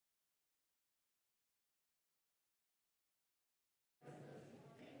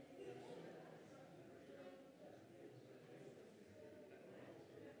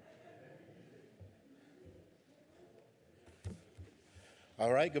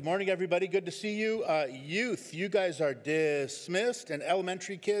All right, good morning, everybody. Good to see you. Youth, you guys are dismissed, and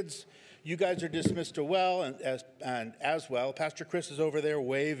elementary kids, you guys are dismissed as well. Pastor Chris is over there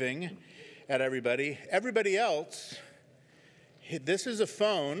waving at everybody. Everybody else, this is a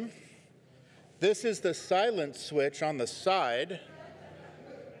phone. This is the silent switch on the side.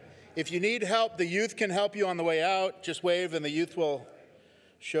 If you need help, the youth can help you on the way out. Just wave, and the youth will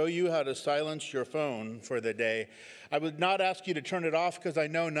show you how to silence your phone for the day. I would not ask you to turn it off because I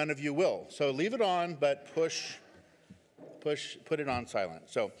know none of you will. So leave it on, but put it on silent.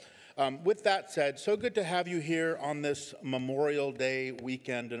 So with that said, so good to have you here on this Memorial Day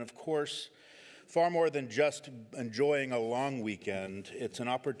weekend. And of course, far more than just enjoying a long weekend, it's an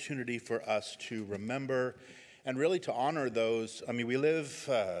opportunity for us to remember and really to honor those. I mean, we live,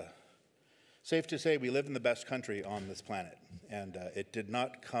 safe to say, we live in the best country on this planet. And it did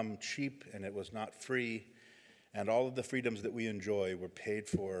not come cheap, and it was not free. And all of the freedoms that we enjoy were paid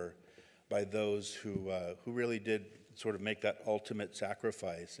for by those who really did sort of make that ultimate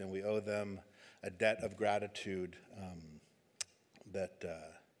sacrifice. And we owe them a debt of gratitude that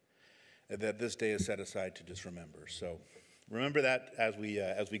this day is set aside to just remember. So remember that as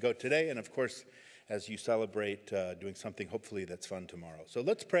we go today, and of course, as you celebrate doing something hopefully that's fun tomorrow. So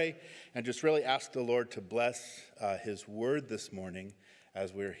let's pray and just really ask the Lord to bless his word this morning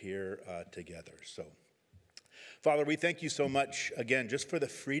as we're here together. So, Father, we thank you so much, again, just for the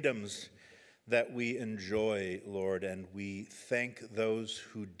freedoms that we enjoy, Lord, and we thank those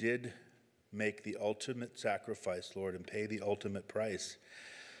who did make the ultimate sacrifice, Lord, and pay the ultimate price,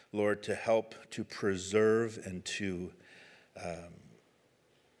 Lord, to help to preserve and to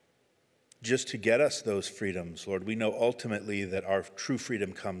just to get us those freedoms, Lord. We know ultimately that our true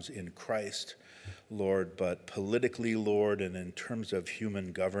freedom comes in Christ, Lord, but politically, Lord, and in terms of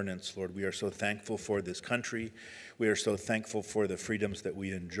human governance, Lord, we are so thankful for this country. We are so thankful for the freedoms that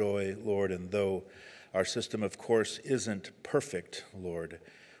we enjoy, Lord, and though our system, of course, isn't perfect, Lord,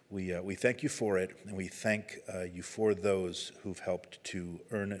 we thank you for it, and we thank you for those who've helped to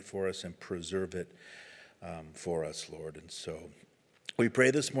earn it for us and preserve it for us, Lord. And so we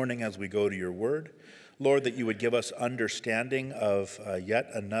pray this morning as we go to your word, Lord, that you would give us understanding of yet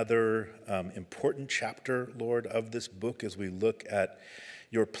another important chapter, Lord, of this book as we look at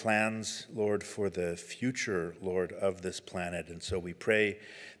your plans, Lord, for the future, Lord, of this planet. And so we pray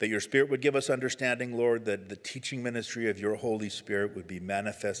that your Spirit would give us understanding, Lord, that the teaching ministry of your Holy Spirit would be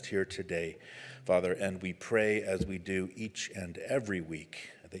manifest here today, Father. And we pray, as we do each and every week,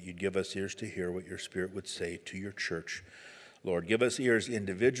 that you'd give us ears to hear what your Spirit would say to your church. Lord, give us ears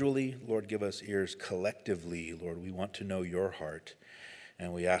individually. Lord, give us ears collectively. Lord, we want to know your heart.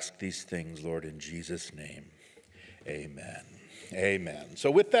 And we ask these things, Lord, in Jesus' name. Amen. Amen.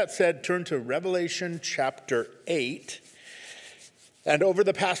 So with that said, turn to Revelation chapter 8. And over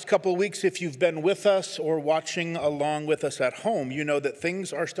the past couple weeks, if you've been with us or watching along with us at home, you know that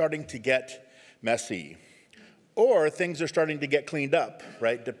things are starting to get messy. Or things are starting to get cleaned up,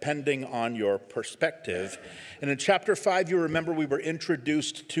 right, depending on your perspective. And in chapter 5, you remember we were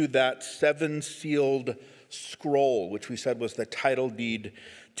introduced to that seven-sealed scroll, which we said was the title deed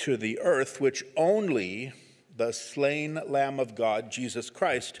to the earth, which only the slain Lamb of God, Jesus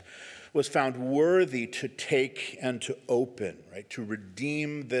Christ, was found worthy to take and to open, right, to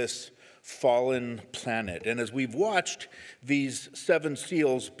redeem this fallen planet. And as we've watched these seven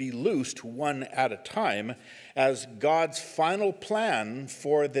seals be loosed one at a time, as God's final plan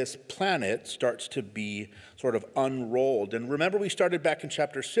for this planet starts to be sort of unrolled. And remember, we started back in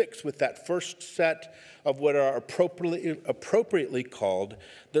chapter 6 with that first set of what are appropriately called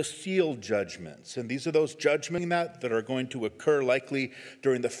the seal judgments. And these are those judgments that are going to occur likely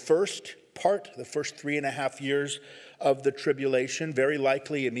during the first part, the first 3.5 years of the tribulation, very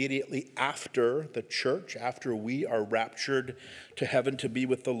likely immediately after the church, after we are raptured to heaven to be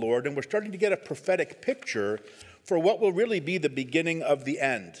with the Lord. And we're starting to get a prophetic picture for what will really be the beginning of the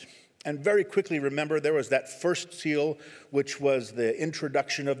end. And very quickly, remember, there was that first seal, which was the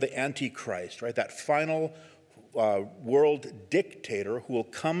introduction of the Antichrist, right? That final world dictator who will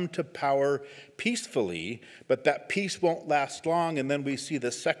come to power peacefully, but that peace won't last long. And then we see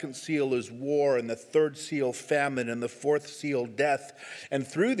the second seal is war, and the third seal famine, and the fourth seal death. And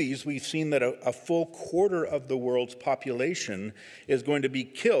through these, we've seen that a full quarter of the world's population is going to be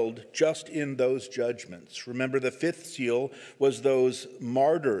killed just in those judgments. Remember, the fifth seal was those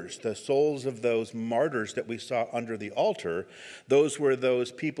martyrs, the souls of those martyrs that we saw under the altar. Those were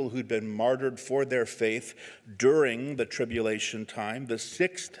those people who'd been martyred for their faith during the tribulation time. The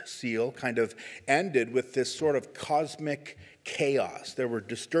sixth seal kind of ended with this sort of cosmic chaos. There were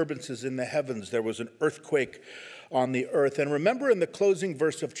disturbances in the heavens. There was an earthquake on the earth. And remember in the closing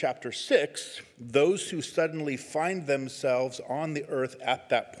verse of chapter 6, those who suddenly find themselves on the earth at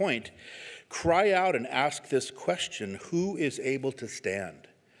that point cry out and ask this question: who is able to stand?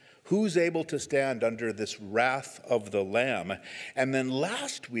 Who's able to stand under this wrath of the Lamb? And then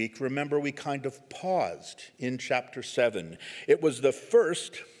last week, remember, we kind of paused in chapter 7. It was the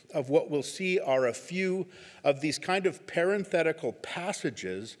first of what we'll see are a few of these kind of parenthetical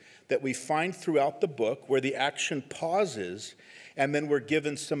passages that we find throughout the book where the action pauses and then we're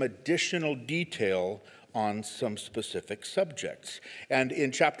given some additional detail on some specific subjects. And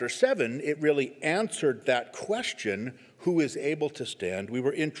in chapter 7, it really answered that question: who is able to stand? We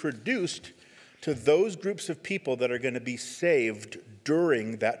were introduced to those groups of people that are going to be saved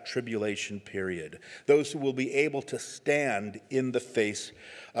during that tribulation period, those who will be able to stand in the face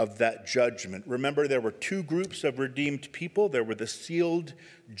of that judgment. Remember, there were two groups of redeemed people. There were the sealed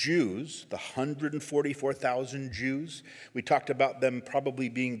Jews, the 144,000 Jews. We talked about them probably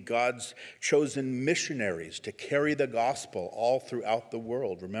being God's chosen missionaries to carry the gospel all throughout the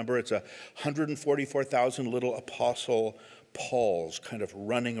world. Remember, it's 144,000 little apostle Paul's kind of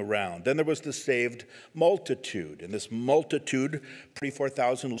running around. Then there was the saved multitude, and this multitude,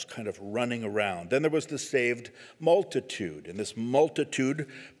 24,000, was kind of running around. Then there was the saved multitude, and this multitude,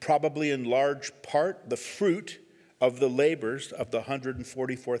 probably in large part the fruit of the labors of the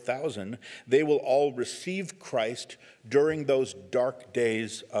 144,000, they will all receive Christ during those dark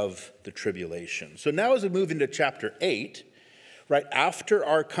days of the tribulation. So now as we move into chapter 8, right after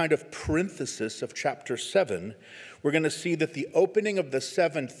our kind of parenthesis of chapter 7, we're going to see that the opening of the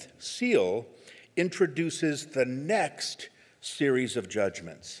seventh seal introduces the next series of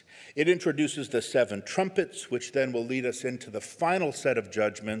judgments. It introduces the seven trumpets, which then will lead us into the final set of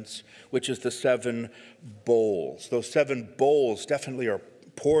judgments, which is the seven bowls. Those seven bowls definitely are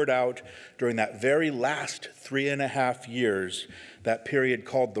poured out during that very last 3.5 years, that period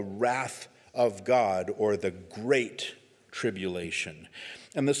called the wrath of God, or the Great Tribulation.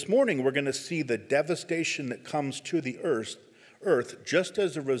 And this morning we're going to see the devastation that comes to the earth just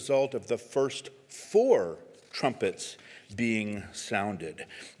as a result of the first 4 trumpets being sounded.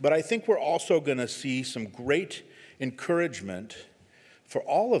 But I think we're also going to see some great encouragement for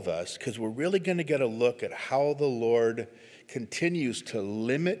all of us, because we're really going to get a look at how the Lord continues to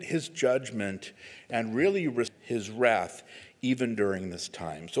limit his judgment and really his wrath even during this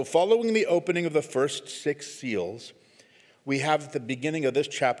time. So following the opening of the first 6 seals, we have at the beginning of this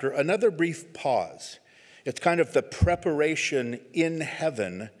chapter another brief pause. It's kind of the preparation in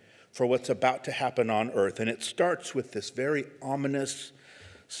heaven for what's about to happen on earth. And it starts with this very ominous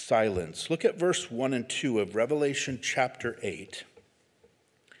silence. Look at verse 1 and 2 of Revelation chapter 8.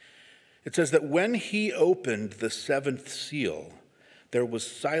 It says that when he opened the 7th seal, there was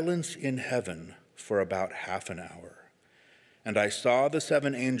silence in heaven for about half an hour. And I saw the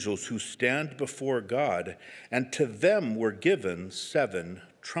 7 angels who stand before God, and to them were given 7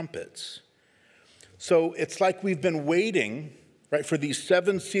 trumpets. So it's like we've been waiting, right, for these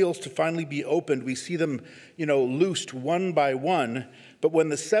 7 seals to finally be opened. We see them, loosed one by one. But when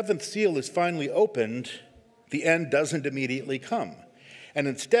the 7th seal is finally opened, the end doesn't immediately come. And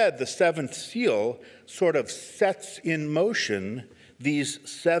instead, the 7th seal sort of sets in motion these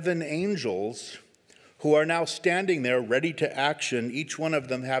 7 angels who are now standing there ready to action, each one of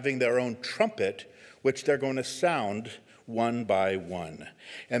them having their own trumpet, which they're going to sound one by one.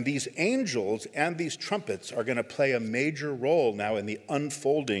 And these angels and these trumpets are going to play a major role now in the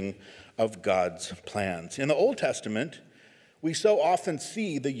unfolding of God's plans. In the Old Testament, we so often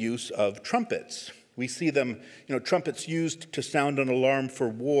see the use of trumpets. We see them, trumpets used to sound an alarm for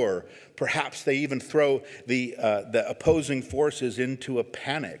war. Perhaps they even throw the opposing forces into a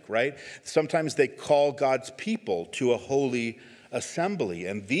panic, right? Sometimes they call God's people to a holy assembly.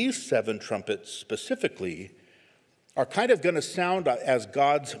 And these 7 trumpets specifically are kind of going to sound as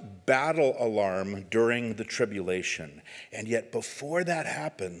God's battle alarm during the tribulation. And yet before that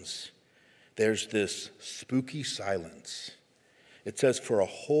happens, there's this spooky silence. It says for a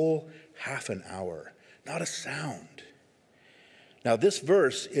whole half an hour, not a sound. Now, this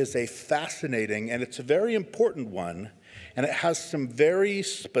verse is a fascinating, and it's a very important one, and it has some very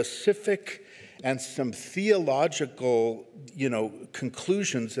specific and some theological,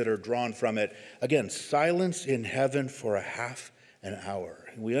 conclusions that are drawn from it. Again, silence in heaven for a half an hour.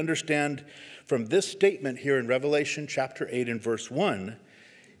 And we understand from this statement here in Revelation chapter 8 and verse 1,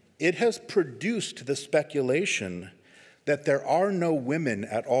 it has produced the speculation that there are no women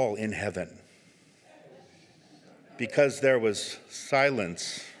at all in heaven, because there was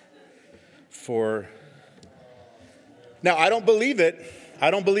silence for... Now, I don't believe it.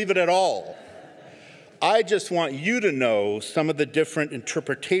 I don't believe it at all. I just want you to know some of the different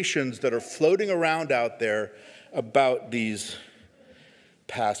interpretations that are floating around out there about these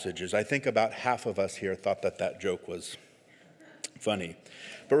passages. I think about half of us here thought that that joke was funny.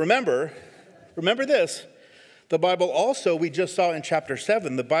 But remember this. The Bible also, we just saw in chapter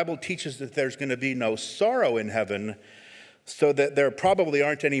 7, the Bible teaches that there's going to be no sorrow in heaven, so that there probably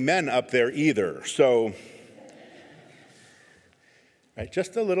aren't any men up there either. So, right,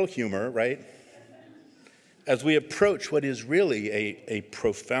 just a little humor, right? As we approach what is really a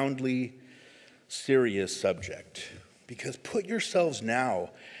profoundly serious subject. Because put yourselves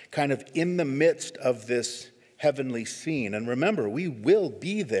now kind of in the midst of this heavenly scene. And remember, we will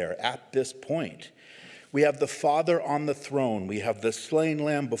be there at this point. We have the Father on the throne. We have the slain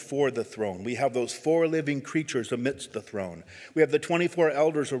lamb before the throne. We have those 4 living creatures amidst the throne. We have the 24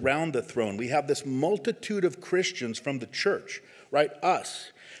 elders around the throne. We have this multitude of Christians from the church, right?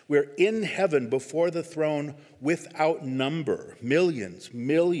 Us. We're in heaven before the throne without number. Millions,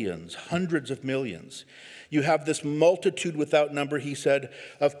 millions, hundreds of millions. You have this multitude without number, he said,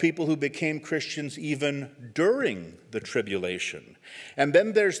 of people who became Christians even during the tribulation. And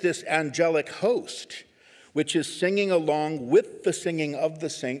then there's this angelic host, which is singing along with the singing of the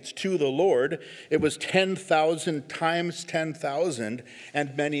saints to the Lord. It was 10,000 times 10,000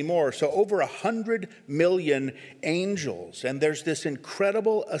 and many more. So over 100 million angels. And there's this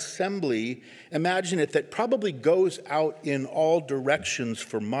incredible assembly, imagine it, that probably goes out in all directions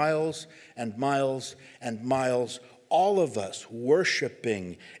for miles and miles and miles. All of us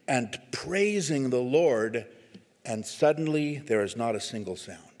worshiping and praising the Lord. And suddenly there is not a single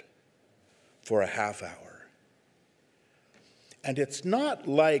sound for a half hour. And it's not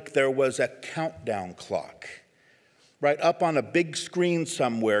like there was a countdown clock, right, up on a big screen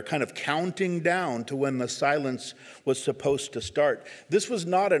somewhere, kind of counting down to when the silence was supposed to start. This was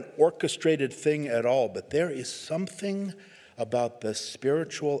not an orchestrated thing at all, but there is something about the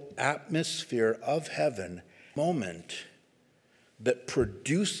spiritual atmosphere of heaven moment that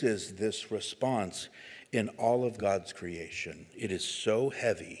produces this response in all of God's creation. It is so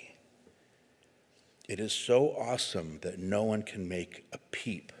heavy. It is so awesome that no one can make a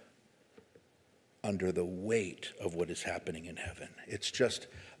peep under the weight of what is happening in heaven. It's just,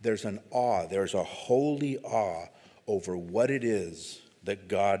 there's an awe, there's a holy awe over what it is that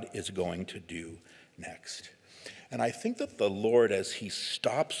God is going to do next. And I think that the Lord, as he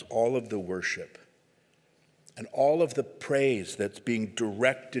stops all of the worship and all of the praise that's being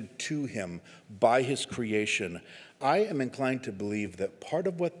directed to him by his creation, I am inclined to believe that part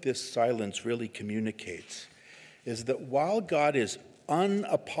of what this silence really communicates is that while God is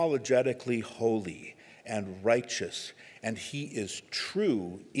unapologetically holy and righteous, and he is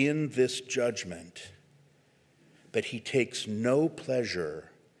true in this judgment, that he takes no pleasure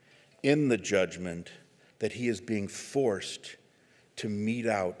in the judgment that he is being forced to mete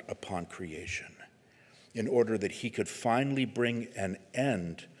out upon creation, in order that he could finally bring an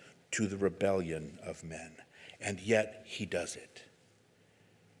end to the rebellion of men. And yet he does it.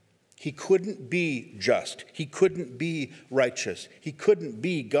 He couldn't be just. He couldn't be righteous. He couldn't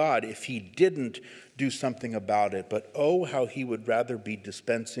be God if he didn't do something about it. But oh, how he would rather be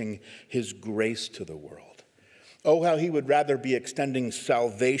dispensing his grace to the world. Oh, how he would rather be extending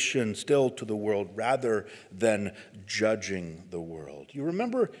salvation still to the world rather than judging the world. You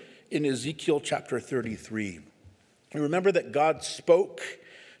remember in Ezekiel chapter 33, you remember that God spoke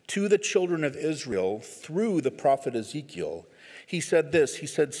to the children of Israel through the prophet Ezekiel. He said this, he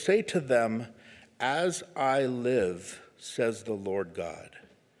said, "Say to them, as I live, says the Lord God,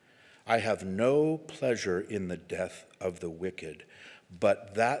 I have no pleasure in the death of the wicked,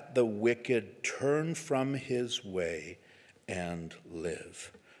 but that the wicked turn from his way and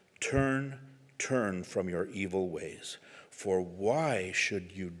live. Turn from your evil ways. For why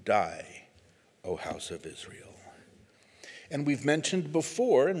should you die, O house of Israel?" And we've mentioned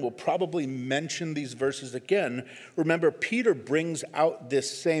before, and we'll probably mention these verses again. Remember, Peter brings out this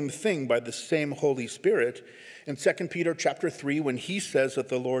same thing by the same Holy Spirit in 2 Peter chapter 3, when he says that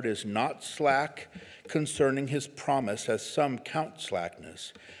the Lord is not slack concerning his promise, as some count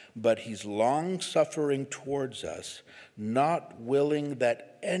slackness, but he's long-suffering towards us, not willing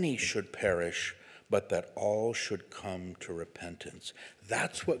that any should perish, but that all should come to repentance.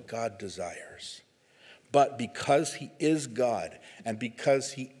 That's what God desires. But because he is God, and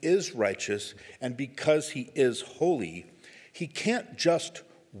because he is righteous, and because he is holy, he can't just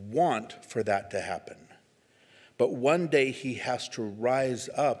want for that to happen. But one day he has to rise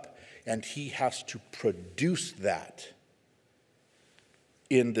up, and he has to produce that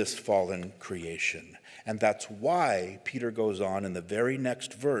in this fallen creation. And that's why Peter goes on in the very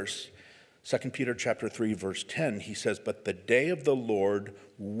next verse 2 Peter chapter 3, verse 10, he says, "But the day of the Lord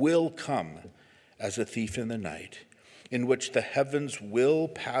will come as a thief in the night, in which the heavens will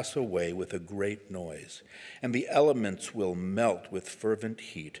pass away with a great noise, and the elements will melt with fervent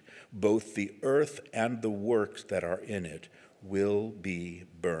heat. Both the earth and the works that are in it will be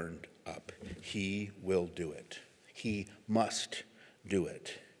burned up." He will do it. He must do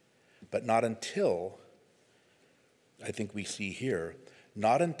it. But not until, I think we see here,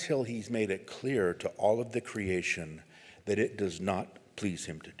 not until he's made it clear to all of the creation that it does not please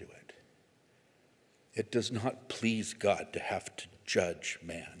him to do it. It does not please God to have to judge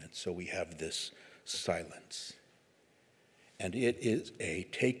man. And so we have this silence. And it is a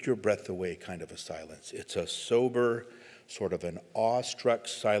take your breath away kind of a silence. It's a sober, sort of an awestruck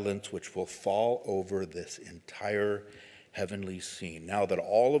silence which will fall over this entire heavenly scene. Now that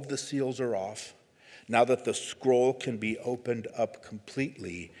all of the seals are off, now that the scroll can be opened up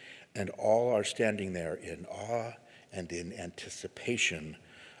completely, and all are standing there in awe and in anticipation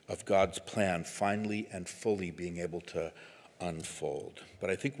of God's plan finally and fully being able to unfold. But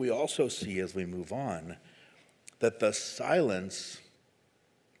I think we also see as we move on that the silence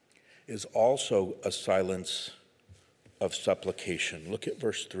is also a silence of supplication. Look at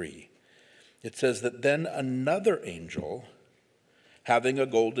verse 3. It says that then another angel, having a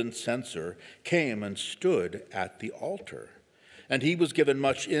golden censer, came and stood at the altar. And he was given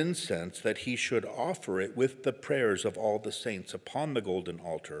much incense that he should offer it with the prayers of all the saints upon the golden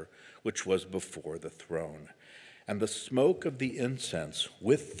altar, which was before the throne. And the smoke of the incense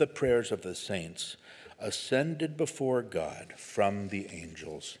with the prayers of the saints ascended before God from the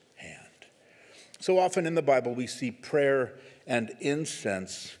angel's hand. So often in the Bible we see prayer and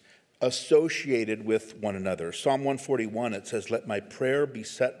incense associated with one another. Psalm 141, it says, "Let my prayer be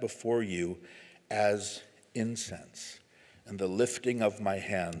set before you as incense, and the lifting of my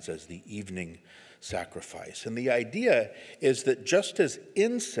hands as the evening sacrifice." And the idea is that just as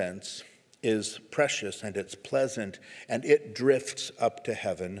incense is precious and it's pleasant and it drifts up to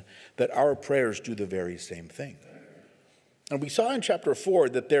heaven, that our prayers do the very same thing. And we saw in chapter 4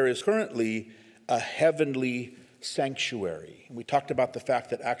 that there is currently a heavenly sanctuary. We talked about the fact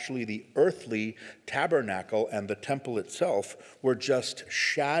that actually the earthly tabernacle and the temple itself were just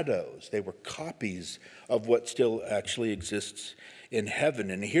shadows. They were copies of what still actually exists in heaven.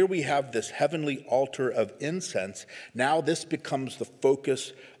 And here we have this heavenly altar of incense. Now this becomes the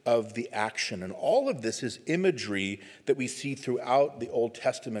focus of the action. And all of this is imagery that we see throughout the Old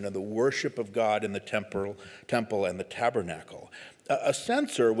Testament and the worship of God in the temple and the tabernacle. A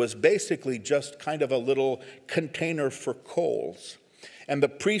censer was basically just kind of a little container for coals. And the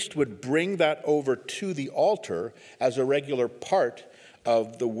priest would bring that over to the altar as a regular part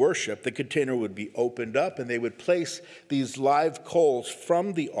of the worship. The container would be opened up and they would place these live coals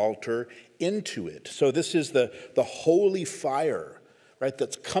from the altar into it. So this is the holy fire, right,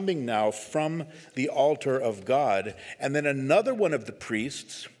 that's coming now from the altar of God. And then another one of the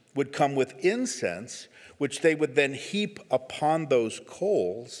priests would come with incense, which they would then heap upon those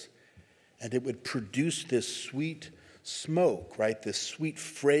coals, and it would produce this sweet smoke, right, this sweet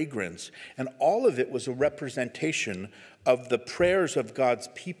fragrance. And all of it was a representation of the prayers of God's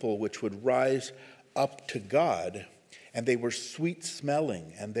people, which would rise up to God, and they were sweet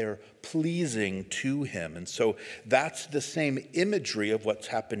smelling and they're pleasing to him. And so that's the same imagery of what's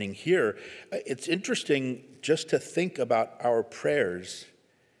happening here. It's interesting just to think about our prayers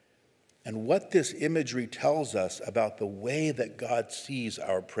and what this imagery tells us about the way that God sees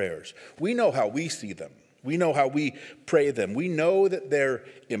our prayers. We know how we see them. We know how we pray them. We know that they're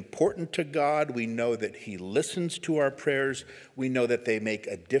important to God. We know that he listens to our prayers. We know that they make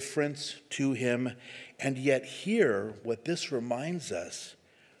a difference to him. And yet here, what this reminds us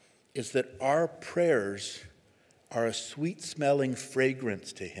is that our prayers are a sweet-smelling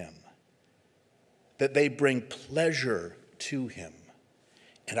fragrance to him, that they bring pleasure to him.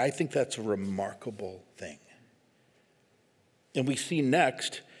 And I think that's a remarkable thing. And we see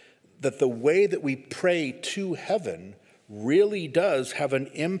next that the way that we pray to heaven really does have an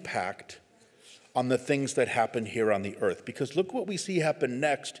impact on the things that happen here on the earth. Because look what we see happen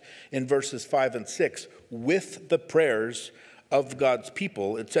next in verses 5 and 6 with the prayers of God's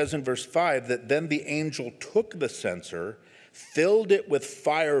people. It says in verse 5 that then the angel took the censer, filled it with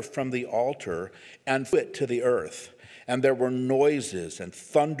fire from the altar, and threw it to the earth. And there were noises and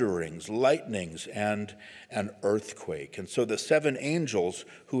thunderings, lightnings, and an earthquake. And so the 7 angels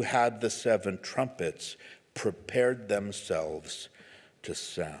who had the 7 trumpets prepared themselves to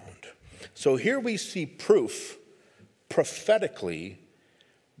sound. So here we see proof prophetically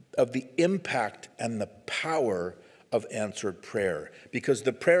of the impact and the power of answered prayer, because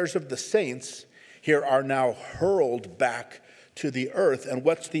the prayers of the saints here are now hurled back to the earth. And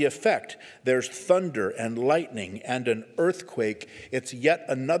what's the effect? There's thunder and lightning and an earthquake. It's yet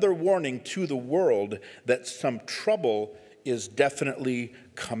another warning to the world that some trouble is definitely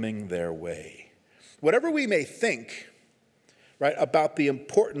coming their way. Whatever we may think, right, about the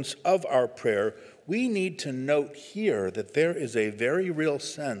importance of our prayer, we need to note here that there is a very real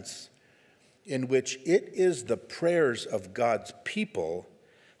sense in which it is the prayers of God's people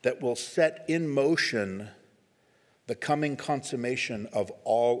that will set in motion the coming consummation of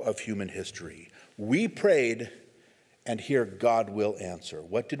all of human history. We prayed, and here God will answer.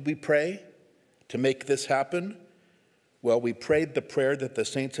 What did we pray to make this happen? Well, we prayed the prayer that the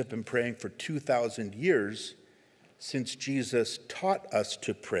saints have been praying for 2,000 years since Jesus taught us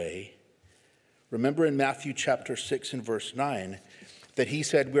to pray. Remember in Matthew chapter 6 and verse 9 that he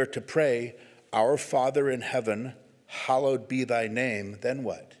said we're to pray, "Our Father in heaven, hallowed be thy name." Then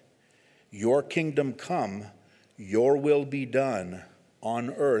what? "Your kingdom come, your will be done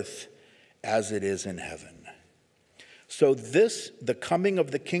on earth as it is in heaven." So this, the coming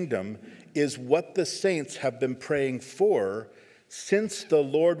of the kingdom, is what the saints have been praying for since the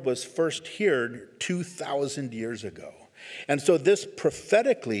Lord was first here 2,000 years ago. And so this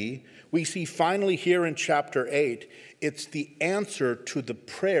prophetically, we see finally here in chapter 8, it's the answer to the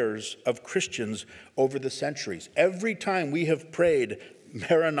prayers of Christians over the centuries. Every time we have prayed,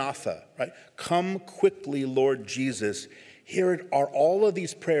 Maranatha, right? Come quickly, Lord Jesus. Here are all of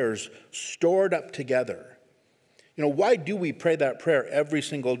these prayers stored up together. You know, why do we pray that prayer every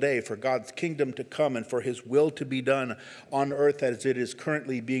single day for God's kingdom to come and for his will to be done on earth as it is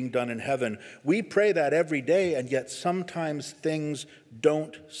currently being done in heaven? We pray that every day, and yet sometimes things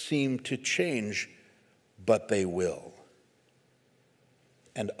don't seem to change, but they will.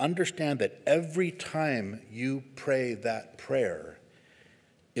 And understand that every time you pray that prayer,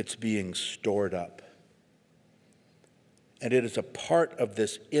 it's being stored up. And it is a part of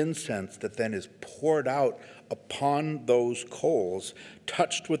this incense that then is poured out upon those coals,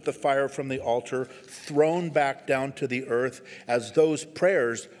 touched with the fire from the altar, thrown back down to the earth, as those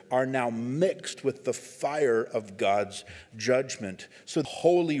prayers are now mixed with the fire of God's judgment. So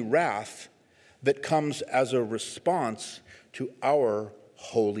holy wrath that comes as a response to our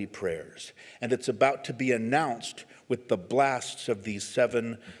holy prayers. And it's about to be announced with the blasts of these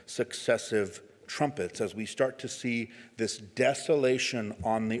 7 successive trumpets as we start to see this desolation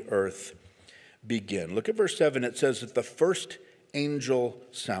on the earth begin. Look at verse 7. It says that the first angel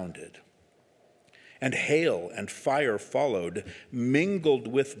sounded, and hail and fire followed, mingled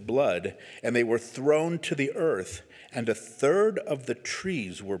with blood, and they were thrown to the earth, and 1/3 of the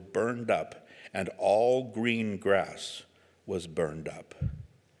trees were burned up, and all green grass was burned up.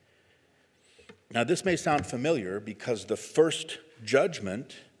 Now, this may sound familiar because the first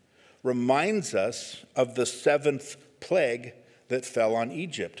judgment reminds us of the 7th plague that fell on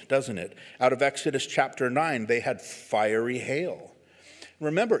Egypt, doesn't it? Out of Exodus chapter 9, they had fiery hail.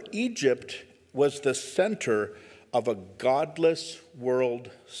 Remember, Egypt was the center of a godless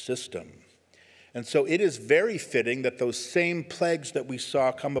world system. And so it is very fitting that those same plagues that we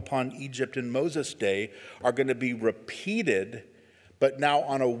saw come upon Egypt in Moses' day are going to be repeated, but now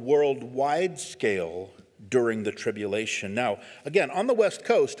on a worldwide scale during the tribulation. Now, again, on the West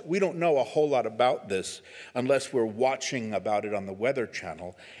Coast, we don't know a whole lot about this unless we're watching about it on the Weather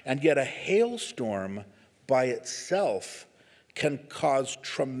Channel. And yet a hailstorm by itself can cause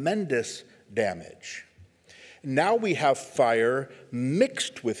tremendous damage. Now we have fire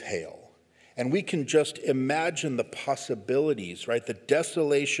mixed with hail. And we can just imagine the possibilities, right? The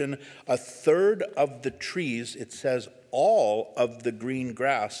desolation, 1/3 of the trees, it says all of the green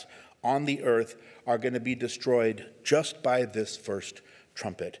grass on the earth are going to be destroyed just by this first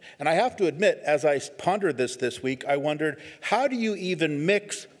trumpet. And I have to admit, as I pondered this week, I wondered, how do you even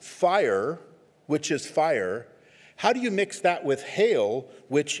mix fire, which is fire, how do you mix that with hail,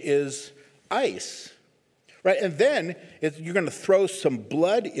 which is ice? Right, and then you're going to throw some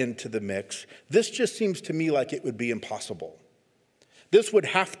blood into the mix. This just seems to me like it would be impossible. This would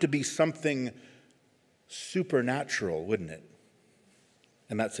have to be something supernatural, wouldn't it?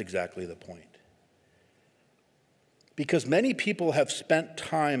 And that's exactly the point. Because many people have spent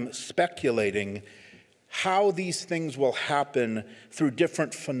time speculating how these things will happen through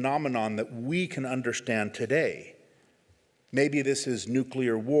different phenomenon that we can understand today. Maybe this is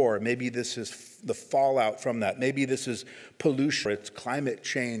nuclear war. Maybe this is the fallout from that. Maybe this is pollution. It's climate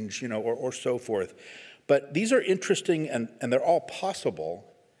change, or so forth. But these are interesting and they're all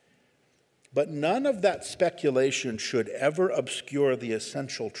possible. But none of that speculation should ever obscure the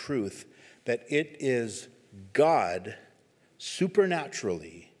essential truth that it is God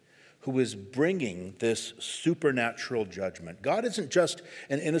supernaturally who is bringing this supernatural judgment. God isn't just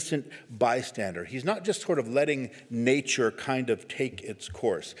an innocent bystander. He's not just sort of letting nature kind of take its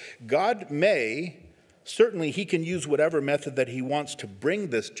course. God certainly he can use whatever method that he wants to bring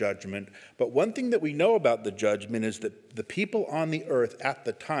this judgment, but one thing that we know about the judgment is that the people on the earth at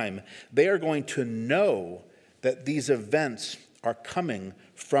the time, they are going to know that these events are coming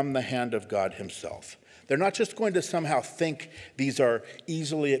from the hand of God himself. They're not just going to somehow think these are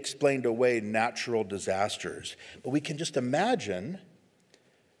easily explained away natural disasters, but we can just imagine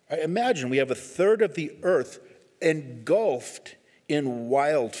we have a third of the earth engulfed in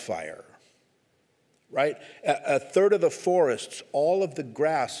wildfire, right? A third of the forests, all of the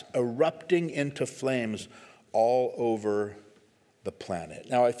grass erupting into flames all over the planet.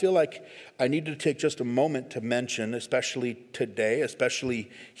 Now, I feel like I need to take just a moment to mention, especially today, especially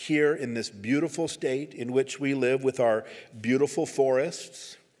here in this beautiful state in which we live with our beautiful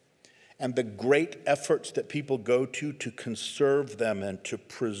forests and the great efforts that people go to conserve them and to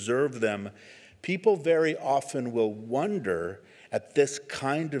preserve them. People very often will wonder at this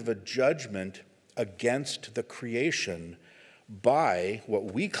kind of a judgment against the creation by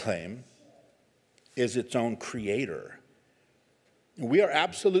what we claim is its own creator. We are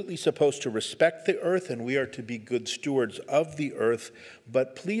absolutely supposed to respect the earth and we are to be good stewards of the earth,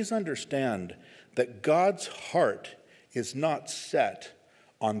 but please understand that God's heart is not set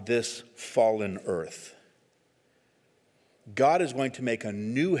on this fallen earth. God is going to make a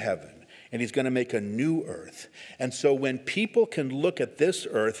new heaven and he's going to make a new earth. And so when people can look at this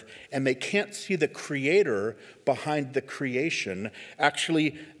earth and they can't see the creator behind the creation,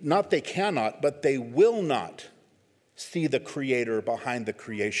 actually, not they cannot, but they will not see the creator behind the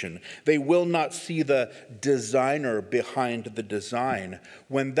creation. They will not see the designer behind the design.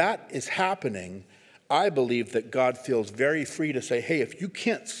 When that is happening, I believe that God feels very free to say, hey, if you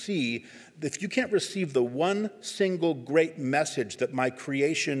can't receive the one single great message that my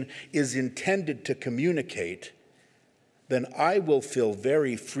creation is intended to communicate, then I will feel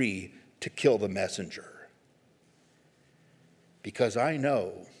very free to kill the messenger. Because I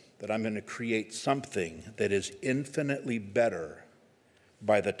know that I'm going to create something that is infinitely better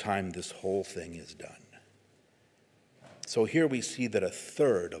by the time this whole thing is done. So here we see that a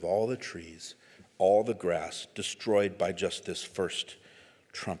third of all the trees, all the grass, destroyed by just this first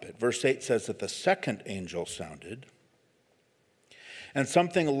trumpet. Verse 8 says that the second angel sounded, and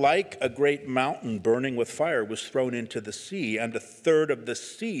something like a great mountain burning with fire was thrown into the sea, and a third of the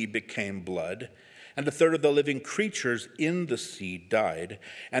sea became blood, and a third of the living creatures in the sea died,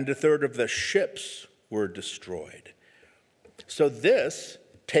 and a third of the ships were destroyed. So this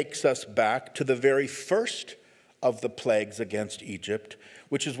takes us back to the very first of the plagues against Egypt,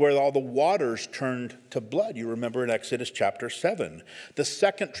 which is where all the waters turned to blood. You remember in Exodus chapter 7. The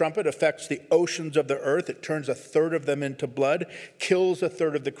second trumpet affects the oceans of the earth. It turns a third of them into blood, kills a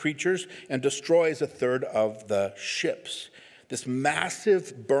third of the creatures, and destroys a third of the ships. This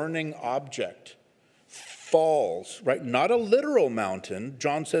massive burning object falls, right? Not a literal mountain.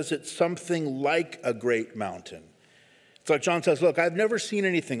 John says it's something like a great mountain. So John says, look, I've never seen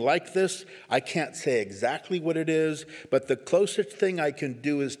anything like this. I can't say exactly what it is, but the closest thing I can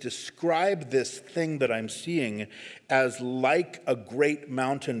do is describe this thing that I'm seeing as like a great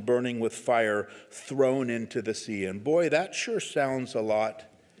mountain burning with fire thrown into the sea. And boy, that sure sounds a lot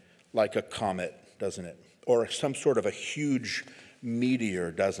like a comet, doesn't it? Or some sort of a huge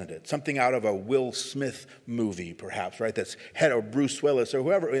meteor, doesn't it? Something out of a Will Smith movie, perhaps, right? That's or Bruce Willis or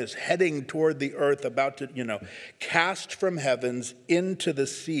whoever is heading toward the earth, about to, cast from heavens into the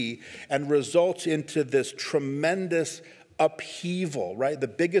sea, and results into this tremendous upheaval, right? The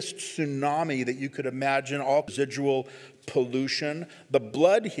biggest tsunami that you could imagine, all residual pollution. The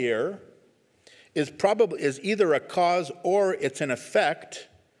blood here is either a cause or it's an effect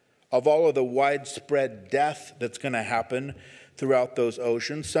of all of the widespread death that's going to happen throughout those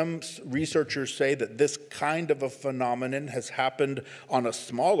oceans. Some researchers say that this kind of a phenomenon has happened on a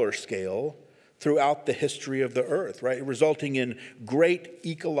smaller scale throughout the history of the earth, right? Resulting in great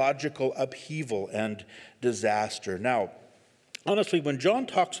ecological upheaval and disaster. Now, honestly, when John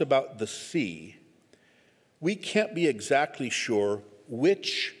talks about the sea, we can't be exactly sure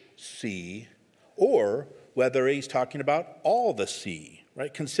which sea or whether he's talking about all the sea,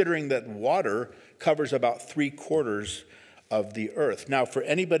 right? Considering that water covers about 3/4 of the earth. Now, for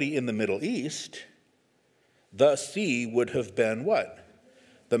anybody in the Middle East, the sea would have been what?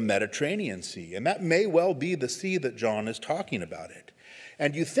 The Mediterranean Sea. And that may well be the sea that John is talking about it.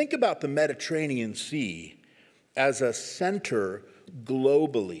 And you think about the Mediterranean Sea as a center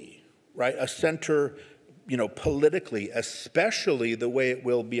globally, right? A center politically, especially the way it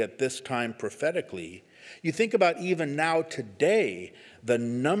will be at this time prophetically, you think about even now today, the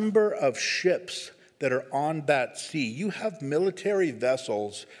number of ships that are on that sea. You have military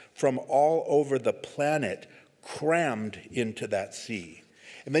vessels from all over the planet crammed into that sea.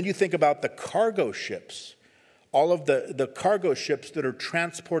 And then you think about the cargo ships, all of the cargo ships that are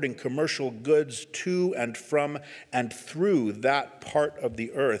transporting commercial goods to and from and through that part of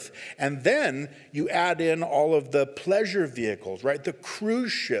the earth. And then you add in all of the pleasure vehicles, right? The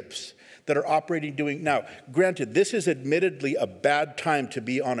cruise ships that are operating now, granted, this is admittedly a bad time to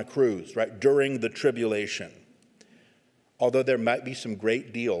be on a cruise, right? During the tribulation. Although there might be some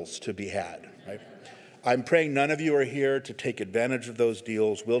great deals to be had, right? I'm praying none of you are here to take advantage of those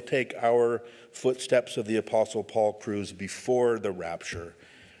deals. We'll take our footsteps of the Apostle Paul cruise before the rapture.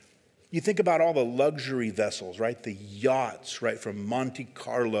 You think about all the luxury vessels, right? The yachts, right, from Monte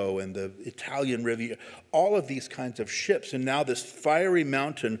Carlo and the Italian Riviera, all of these kinds of ships. And now this fiery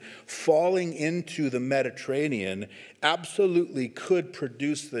mountain falling into the Mediterranean absolutely could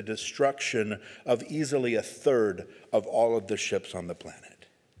produce the destruction of easily a third of all of the ships on the planet.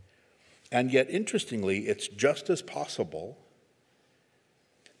 And yet, interestingly, it's just as possible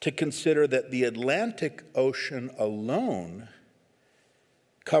to consider that the Atlantic Ocean alone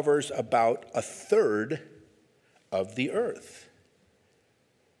covers about a third of the earth.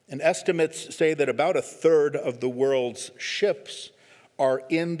 And estimates say that about a third of the world's ships are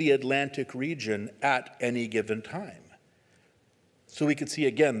in the Atlantic region at any given time. So we could see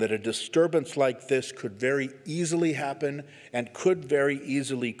again that a disturbance like this could very easily happen and could very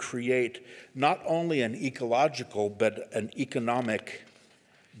easily create not only an ecological but an economic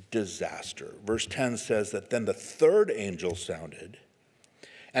disaster. Verse 10 says that then the third angel sounded,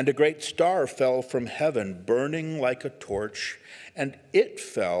 and a great star fell from heaven, burning like a torch, and it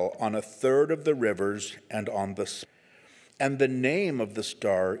fell on a third of the rivers and on the sea. And the name of the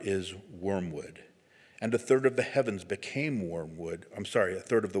star is Wormwood. And a third of the heavens became wormwood. A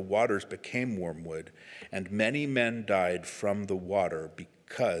third of the waters became wormwood, and many men died from the water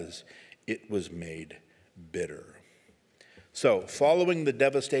because it was made bitter. So, following the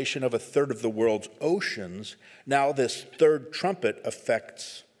devastation of a third of the world's oceans, now this third trumpet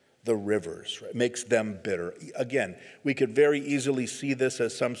affects the rivers, right? Makes them bitter. Again, we could very easily see this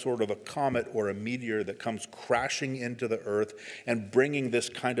as some sort of a comet or a meteor that comes crashing into the earth and bringing this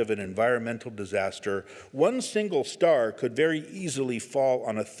kind of an environmental disaster. One single star could very easily fall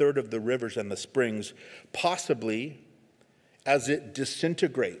on a third of the rivers and the springs, possibly as it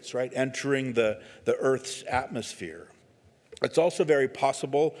disintegrates, right, entering the earth's atmosphere. It's also very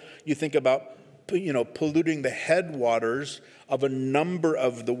possible, you think about polluting the headwaters of a number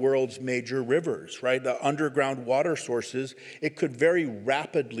of the world's major rivers, right? The underground water sources, it could very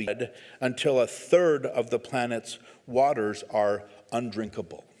rapidly until a third of the planet's waters are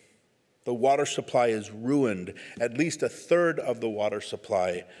undrinkable. The water supply is ruined, at least a third of the water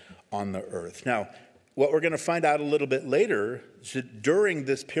supply on the earth. Now, what we're going to find out a little bit later is that during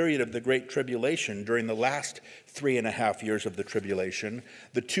this period of the Great Tribulation, during the last 3.5 years of the tribulation,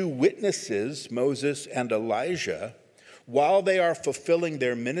 the two witnesses, Moses and Elijah, while they are fulfilling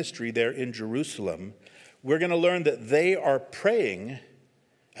their ministry there in Jerusalem, we're going to learn that they are praying,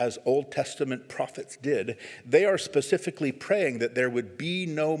 as Old Testament prophets did. They are specifically praying that there would be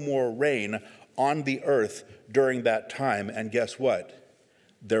no more rain on the earth during that time. And guess what?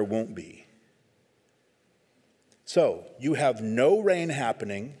 There won't be. So you have no rain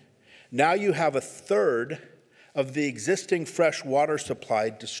happening. Now you have a third of the existing fresh water supply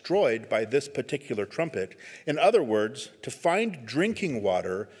destroyed by this particular trumpet. In other words, to find drinking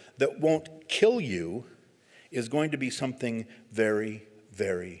water that won't kill you is going to be something very,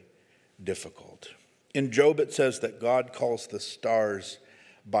 very difficult. In Job, it says that God calls the stars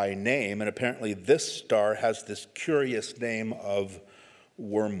by name, and apparently this star has this curious name of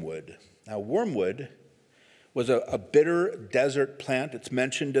wormwood. Now, wormwood was a bitter desert plant. It's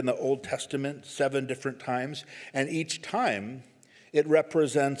mentioned in the Old Testament 7 different times, and each time it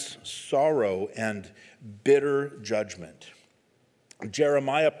represents sorrow and bitter judgment.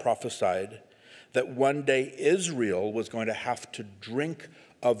 Jeremiah prophesied that one day Israel was going to have to drink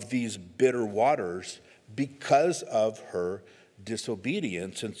of these bitter waters because of her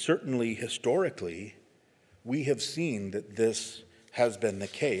disobedience, and certainly historically, we have seen that this has been the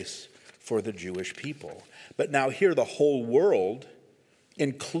case for the Jewish people. But now here the whole world,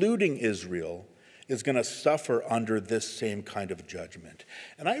 including Israel, is going to suffer under this same kind of judgment.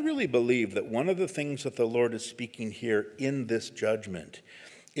 And I really believe that one of the things that the Lord is speaking here in this judgment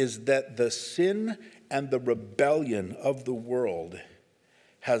is that the sin and the rebellion of the world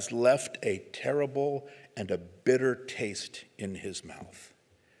has left a terrible and a bitter taste in his mouth.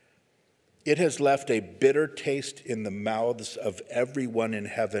 It has left a bitter taste in the mouths of everyone in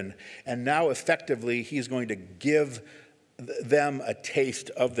heaven, and now effectively he's going to give them a taste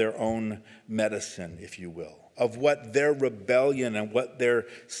of their own medicine, if you will, of what their rebellion and what their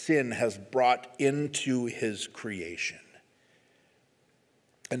sin has brought into his creation.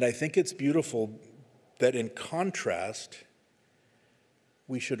 And I think it's beautiful that in contrast,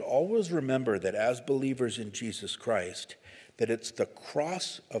 we should always remember that as believers in Jesus Christ, that it's the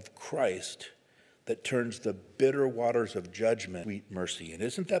cross of Christ that turns the bitter waters of judgment sweet mercy. And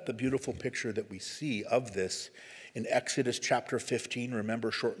isn't that the beautiful picture that we see of this in Exodus chapter 15?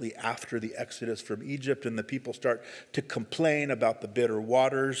 Remember, shortly after the Exodus from Egypt, and the people start to complain about the bitter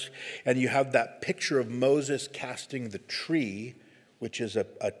waters, and you have that picture of Moses casting the tree, which is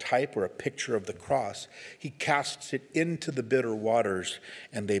a type or a picture of the cross. He casts it into the bitter waters,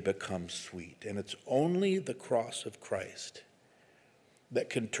 and they become sweet. And it's only the cross of Christ that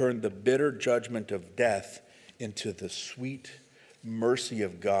can turn the bitter judgment of death into the sweet mercy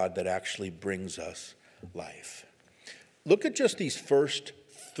of God that actually brings us life. Look at just these first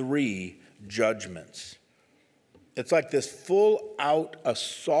three judgments. It's like this full-out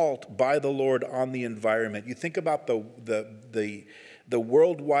assault by the Lord on the environment. You think about the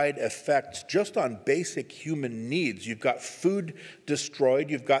worldwide effects just on basic human needs. You've got food destroyed.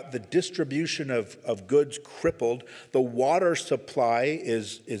 You've got the distribution of goods crippled. The water supply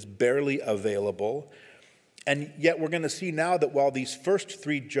is barely available. And yet we're going to see now that while these first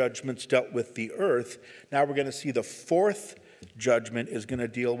three judgments dealt with the earth, now we're going to see the fourth judgment is going to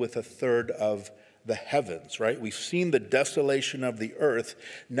deal with a third of the heavens, right? We've seen the desolation of the earth.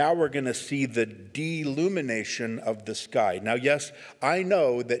 Now we're going to see the delumination of the sky. Now, yes, I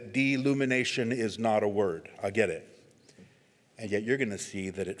know that delumination is not a word. I get it. And yet you're going to see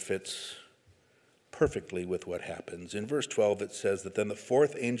that it fits perfectly with what happens. In verse 12, it says that then the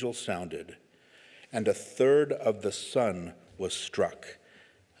fourth angel sounded, and a third of the sun was struck,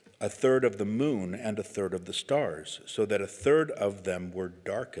 a third of the moon, and a third of the stars, so that a third of them were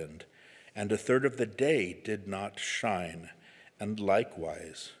darkened, and a third of the day did not shine, and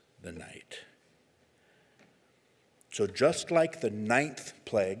likewise the night. So just like the ninth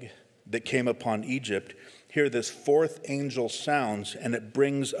plague that came upon Egypt, here this fourth angel sounds, and it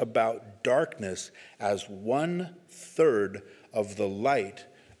brings about darkness as 1/3 of the light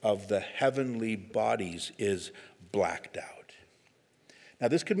of the heavenly bodies is blacked out. Now,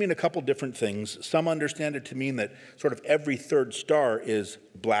 this could mean a couple different things. Some understand it to mean that sort of every third star is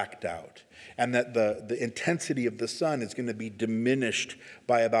blacked out, and that the intensity of the sun is going to be diminished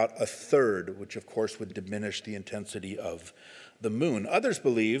by about 1/3, which of course would diminish the intensity of the moon. Others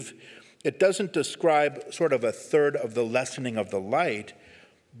believe it doesn't describe sort of 1/3 of the lessening of the light,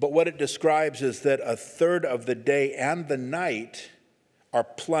 but what it describes is that 1/3 of the day and the night are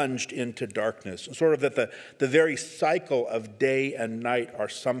plunged into darkness, sort of that the very cycle of day and night are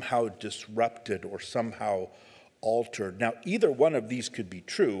somehow disrupted or somehow altered. Now, either one of these could be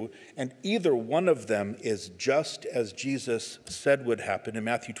true, and either one of them is just as Jesus said would happen. In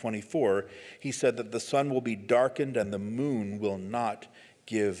Matthew 24, he said that the sun will be darkened and the moon will not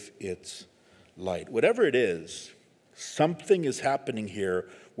give its light. Whatever it is, something is happening here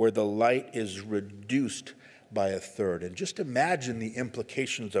where the light is reduced by 1/3. And just imagine the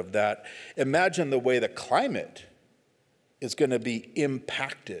implications of that. Imagine the way the climate is going to be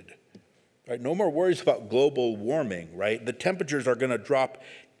impacted. Right? No more worries about global warming, right? The temperatures are going to drop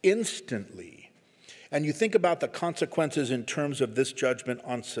instantly. And you think about the consequences in terms of this judgment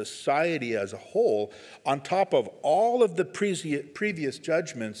on society as a whole, on top of all of the previous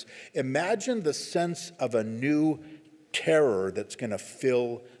judgments, imagine the sense of a new terror that's going to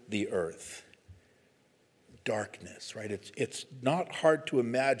fill the earth. Darkness, right? It's not hard to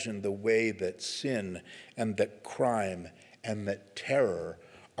imagine the way that sin and that crime and that terror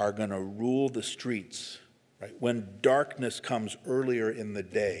are going to rule the streets, right? When darkness comes earlier in the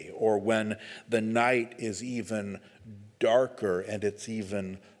day, or when the night is even darker and it's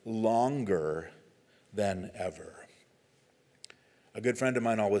even longer than ever. A good friend of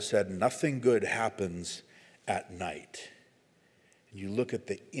mine always said, nothing good happens at night. You look at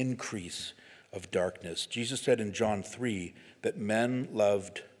the increase of darkness. Jesus said in John 3 that men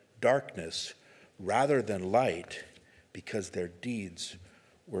loved darkness rather than light because their deeds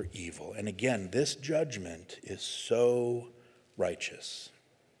were evil. And again, this judgment is so righteous.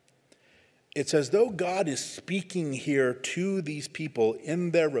 It's as though God is speaking here to these people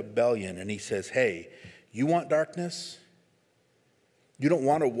in their rebellion, and he says, hey, you want darkness? You don't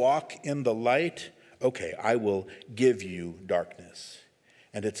want to walk in the light? Okay, I will give you darkness.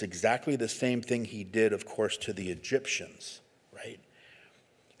 And it's exactly the same thing he did, of course, to the Egyptians, right?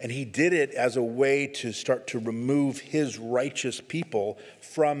 And he did it as a way to start to remove his righteous people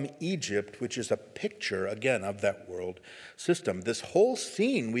from Egypt, which is a picture, again, of that world system. This whole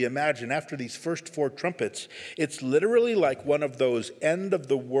scene, we imagine, after these first 4 trumpets, it's literally like one of those end of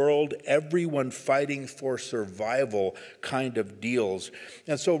the world, everyone fighting for survival kind of deals.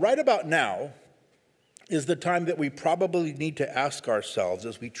 And so right about now is the time that we probably need to ask ourselves,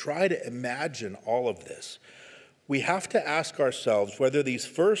 as we try to imagine all of this, we have to ask ourselves whether these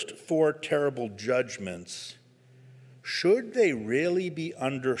first 4 terrible judgments, should they really be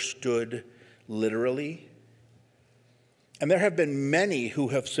understood literally? And there have been many who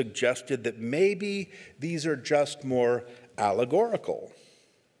have suggested that maybe these are just more allegorical,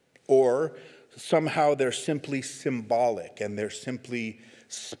 or somehow they're simply symbolic and they're simply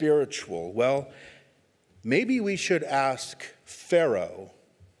spiritual. Well, maybe we should ask Pharaoh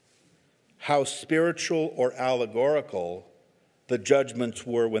how spiritual or allegorical the judgments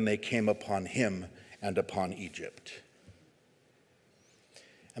were when they came upon him and upon Egypt.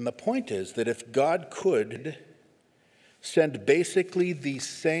 And the point is that if God could send basically the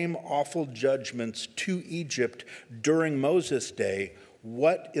same awful judgments to Egypt during Moses' day,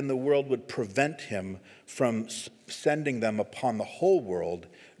 what in the world would prevent him from sending them upon the whole world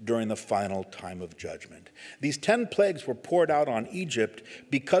during the final time of judgment? These 10 plagues were poured out on Egypt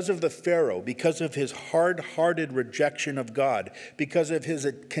because of the Pharaoh, because of his hard-hearted rejection of God, because of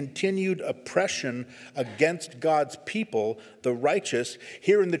his continued oppression against God's people, the righteous.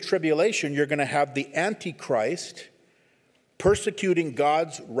 Here in the tribulation, you're going to have the Antichrist persecuting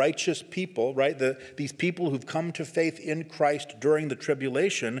God's righteous people, right? These people who've come to faith in Christ during the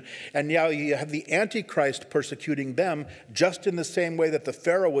tribulation. And now you have the Antichrist persecuting them just in the same way that the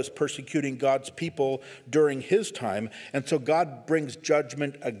Pharaoh was persecuting God's people during his time. And so God brings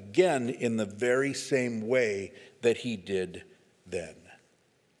judgment again in the very same way that he did then.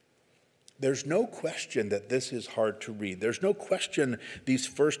 There's no question that this is hard to read. There's no question these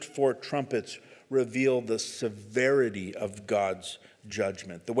first 4 trumpets reveal the severity of God's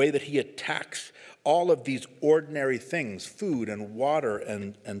judgment, the way that he attacks all of these ordinary things, food and water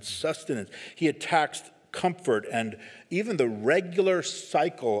and sustenance. He attacks comfort and even the regular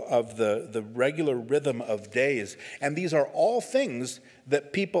cycle of the regular rhythm of days. And these are all things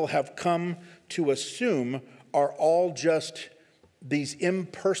that people have come to assume are all just these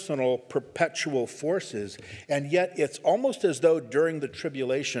impersonal, perpetual forces. And yet it's almost as though during the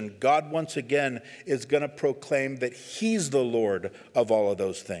tribulation, God once again is going to proclaim that he's the Lord of all of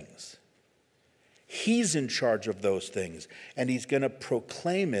those things. He's in charge of those things, and he's going to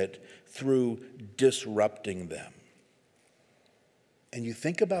proclaim it through disrupting them. And you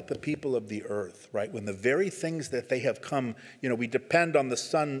think about the people of the earth, right? When the very things that they have come, we depend on the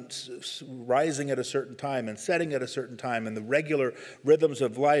sun rising at a certain time and setting at a certain time and the regular rhythms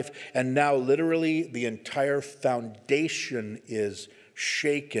of life. And now literally the entire foundation is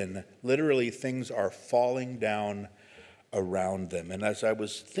shaken. Literally things are falling down around them. And as I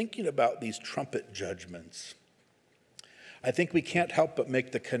was thinking about these trumpet judgments, I think we can't help but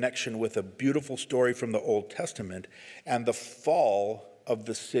make the connection with a beautiful story from the Old Testament and the fall of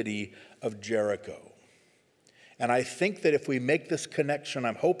the city of Jericho. And I think that if we make this connection,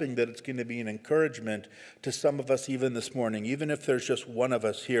 I'm hoping that it's going to be an encouragement to some of us even this morning, even if there's just one of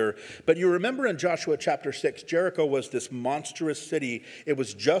us here. But you remember in Joshua chapter 6, Jericho was this monstrous city. It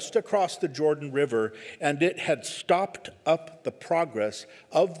was just across the Jordan River, and it had stopped up the progress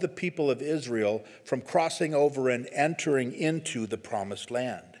of the people of Israel from crossing over and entering into the promised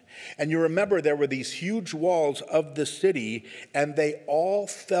land. And you remember there were these huge walls of the city, and they all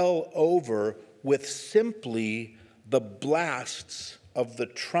fell over with simply the blasts of the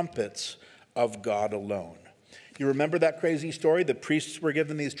trumpets of God alone. You remember that crazy story? The priests were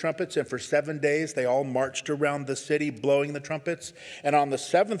given these trumpets, and for 7 days they all marched around the city blowing the trumpets. And on the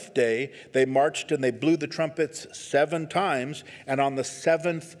 7th day, they marched and they blew the trumpets 7 times. And on the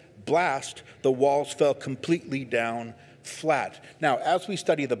 7th blast, the walls fell completely down flat. Now, as we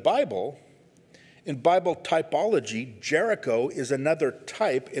study the Bible, in Bible typology, Jericho is another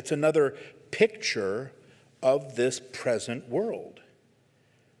type. It's another picture of this present world.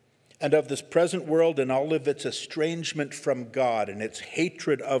 And of this present world and all of its estrangement from God and its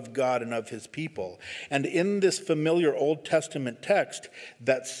hatred of God and of his people. And in this familiar Old Testament text,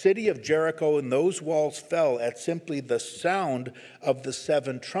 that city of Jericho and those walls fell at simply the sound of the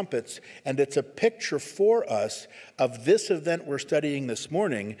 7 trumpets. And it's a picture for us of this event we're studying this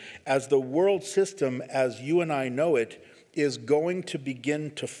morning as the world system, as you and I know it, is going to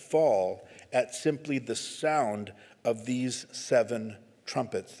begin to fall at simply the sound of these 7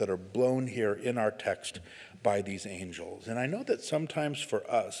 trumpets that are blown here in our text by these angels. And I know that sometimes for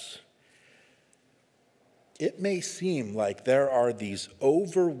us, it may seem like there are these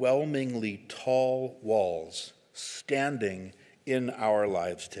overwhelmingly tall walls standing in our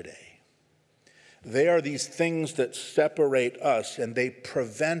lives today. They are these things that separate us, and they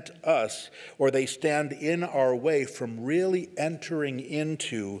prevent us, or they stand in our way from really entering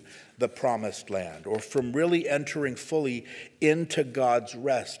into the promised land, or from really entering fully into God's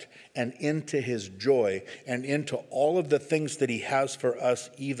rest and into his joy and into all of the things that he has for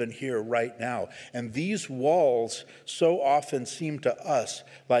us even here right now. And these walls so often seem to us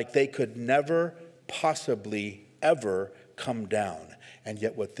like they could never possibly ever come down. And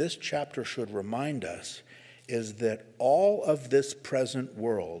yet what this chapter should remind us is that all of this present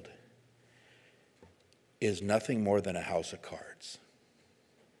world is nothing more than a house of cards.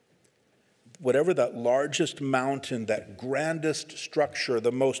 Whatever that largest mountain, that grandest structure,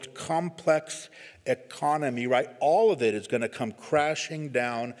 the most complex economy, right? All of it is going to come crashing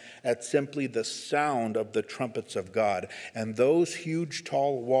down at simply the sound of the trumpets of God. And those huge,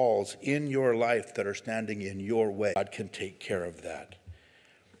 tall walls in your life that are standing in your way, God can take care of that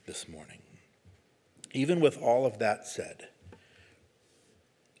this morning. Even with all of that said,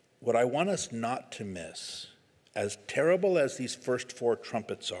 what I want us not to miss, as terrible as these first four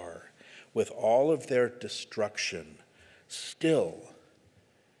trumpets are, with all of their destruction, still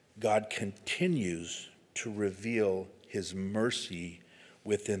God continues to reveal his mercy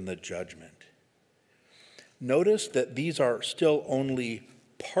within the judgment. Notice that these are still only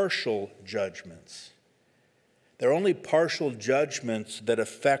partial judgments. They're only partial judgments that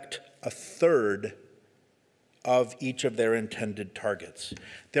affect a third of each of their intended targets.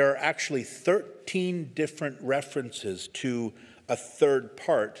 There are actually 13 different references to a third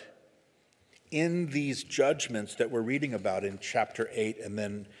part in these judgments that we're reading about in chapter 8 and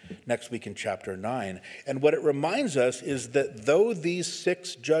then next week in chapter 9. And what it reminds us is that though these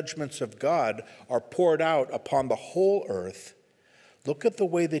 6 judgments of God are poured out upon the whole earth, look at the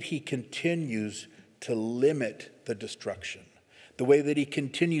way that he continues to limit the destruction, the way that he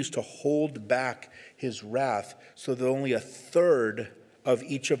continues to hold back his wrath so that only a third of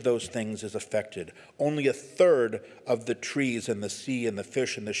each of those things is affected. Only a third of the trees and the sea and the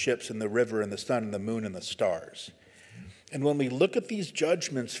fish and the ships and the river and the sun and the moon and the stars. And when we look at these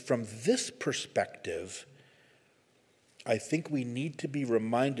judgments from this perspective, I think we need to be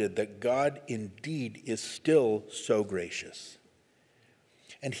reminded that God indeed is still so gracious.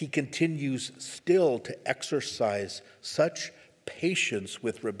 And he continues still to exercise such patience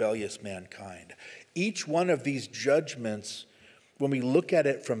with rebellious mankind. Each one of these judgments, when we look at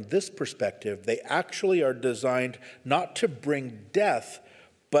it from this perspective, they actually are designed not to bring death,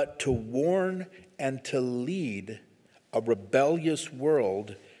 but to warn and to lead a rebellious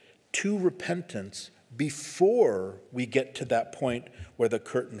world to repentance before we get to that point where the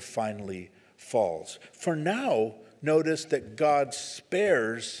curtain finally falls. For now, notice that God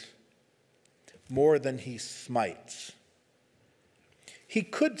spares more than he smites.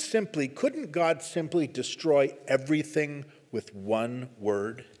 Couldn't God simply destroy everything with one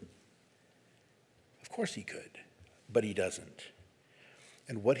word? Of course he could, but he doesn't.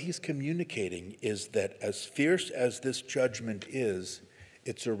 And what he's communicating is that as fierce as this judgment is,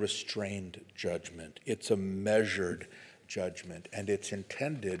 it's a restrained judgment. It's a measured judgment, and it's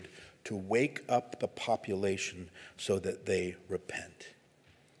intended to wake up the population so that they repent.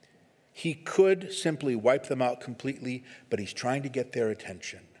 He could simply wipe them out completely, but he's trying to get their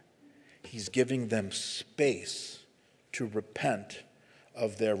attention. He's giving them space to repent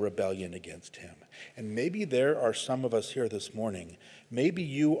of their rebellion against him. And maybe there are some of us here this morning. Maybe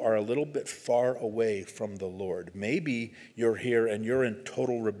you are a little bit far away from the Lord. Maybe you're here and you're in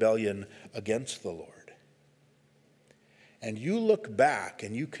total rebellion against the Lord. And you look back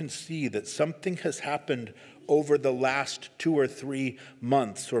and you can see that something has happened over the last 2 or 3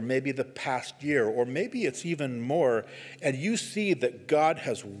 months, or maybe the past year, or maybe it's even more, and you see that God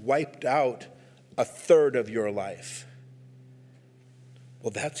has wiped out a third of your life.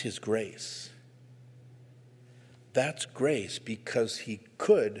 Well, that's his grace. That's grace because he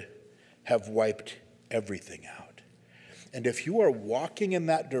could have wiped everything out. And if you are walking in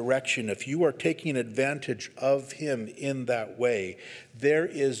that direction, if you are taking advantage of him in that way, there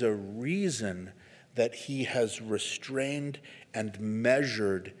is a reason that he has restrained and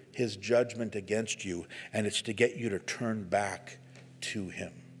measured his judgment against you, and it's to get you to turn back to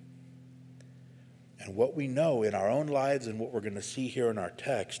him. And what we know in our own lives and what we're going to see here in our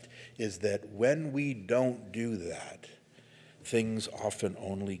text is that when we don't do that, things often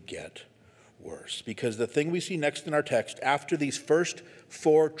only get worse. Because the thing we see next in our text, after these first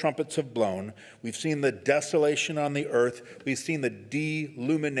 4 trumpets have blown, we've seen the desolation on the earth, we've seen the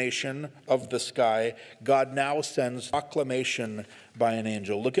delumination of the sky. God now sends proclamation by an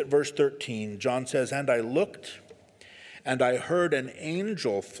angel. Look at verse 13. John says, "And I looked, and I heard an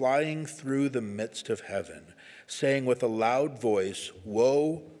angel flying through the midst of heaven, saying with a loud voice,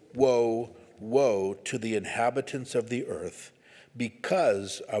 'Woe, woe, woe to the inhabitants of the earth,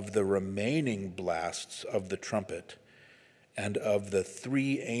 because of the remaining blasts of the trumpet and of the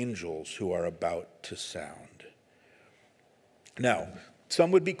 3 angels who are about to sound.'" Now,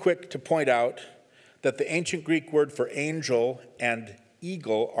 some would be quick to point out that the ancient Greek word for angel and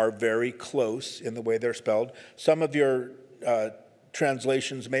eagle are very close in the way they're spelled. Some of your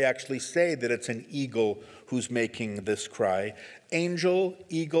translations may actually say that it's an eagle who's making this cry. Angel,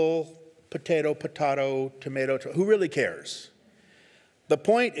 eagle, potato, tomato, who really cares? The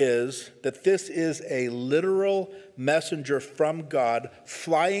point is that this is a literal messenger from God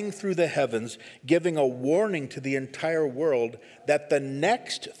flying through the heavens, giving a warning to the entire world that the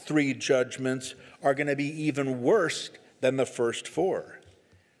next 3 judgments are going to be even worse than the first 4.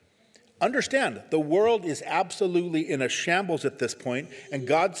 Understand, the world is absolutely in a shambles at this point, and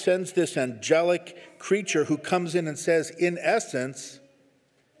God sends this angelic creature who comes in and says, in essence,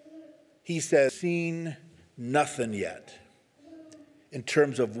 he says, "Seen nothing yet," in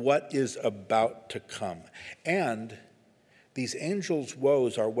terms of what is about to come. And these angels'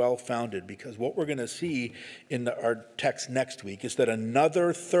 woes are well-founded, because what we're going to see in our text next week is that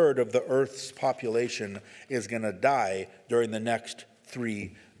another third of the earth's population is going to die during the next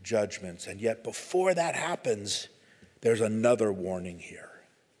 3 judgments. And yet before that happens, there's another warning here.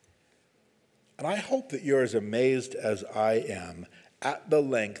 And I hope that you're as amazed as I am at the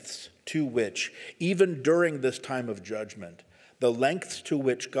lengths to which, even during this time of judgment, the lengths to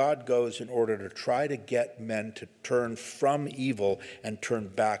which God goes in order to try to get men to turn from evil and turn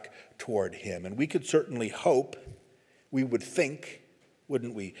back toward him. And we could certainly hope, we would think,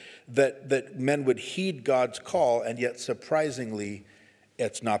 wouldn't we, that men would heed God's call, and yet surprisingly,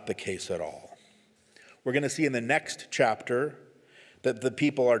 it's not the case at all. We're going to see in the next chapter that the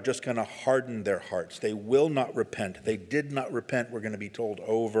people are just going to harden their hearts. They will not repent. They did not repent, we're going to be told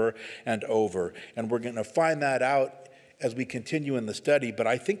over and over. And we're going to find that out as we continue in the study. But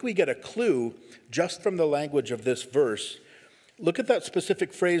I think we get a clue just from the language of this verse. Look at that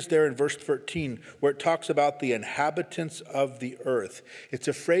specific phrase there in verse 13, where it talks about the inhabitants of the earth. It's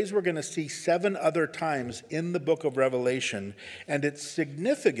a phrase we're going to see 7 other times in the book of Revelation, and it's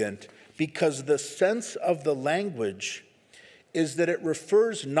significant because the sense of the language is that it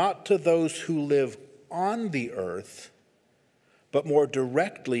refers not to those who live on the earth, but more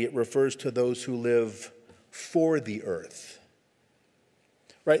directly it refers to those who live for the earth.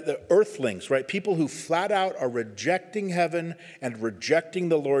 Right, the earthlings, right? People who flat out are rejecting heaven and rejecting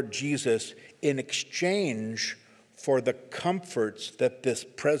the Lord Jesus in exchange for the comforts that this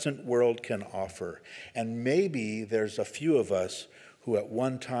present world can offer. And maybe there's a few of us who at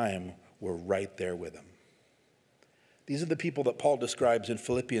one time were right there with him. These are the people that Paul describes in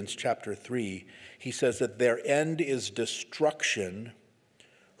Philippians chapter 3. He says that their end is destruction,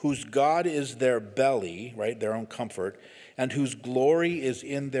 whose God is their belly, right, their own comfort, and whose glory is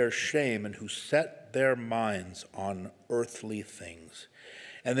in their shame, and who set their minds on earthly things.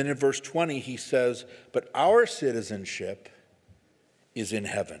 And then in verse 20 he says, "But our citizenship is in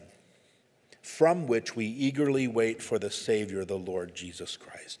heaven, from which we eagerly wait for the Savior, the Lord Jesus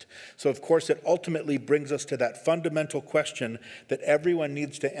Christ." So of course it ultimately brings us to that fundamental question that everyone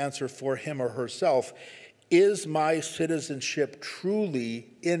needs to answer for him or herself. Is my citizenship truly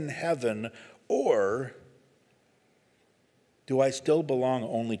in heaven, or do I still belong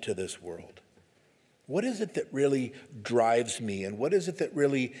only to this world? What is it that really drives me, and what is it that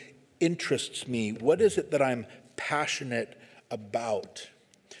really interests me? What is it that I'm passionate about?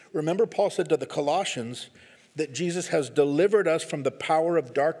 Remember, Paul said to the Colossians that Jesus has delivered us from the power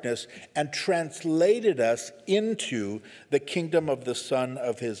of darkness and translated us into the kingdom of the Son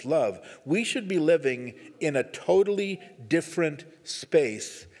of his love. We should be living in a totally different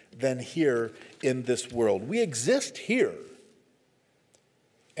space than here in this world. We exist here,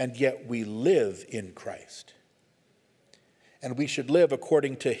 and yet we live in Christ. And we should live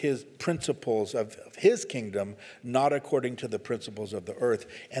according to his principles of his kingdom, not according to the principles of the earth.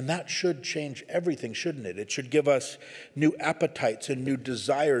 And that should change everything, shouldn't it? It should give us new appetites and new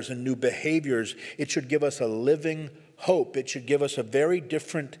desires and new behaviors. It should give us a living hope. It should give us a very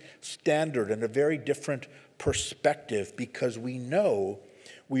different standard and a very different perspective, because we know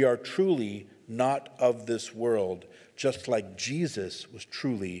we are truly not of this world, just like Jesus was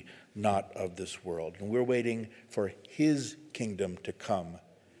truly not of this world. And we're waiting for his kingdom to come,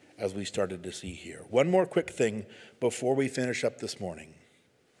 as we started to see here. One more quick thing before we finish up this morning.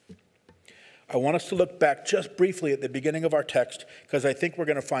 I want us to look back just briefly at the beginning of our text, because I think we're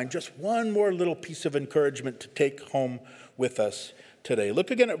going to find just one more little piece of encouragement to take home with us today. Look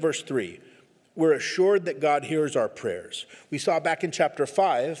again at verse 3. We're assured that God hears our prayers. We saw back in chapter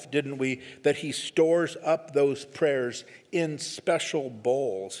 5, didn't we, that he stores up those prayers in special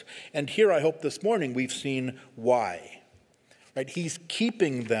bowls. And here I hope this morning we've seen why. Right? He's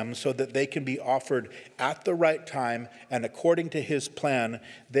keeping them so that they can be offered at the right time and according to his plan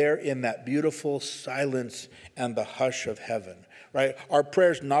there in that beautiful silence and the hush of heaven. Right? Our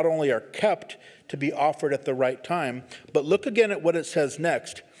prayers not only are kept to be offered at the right time, but look again at what it says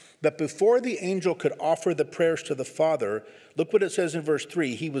next, that before the angel could offer the prayers to the Father, look what it says in verse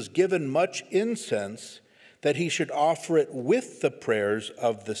 3, he was given much incense that he should offer it with the prayers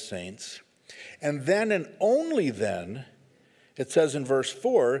of the saints. And then and only then, it says in verse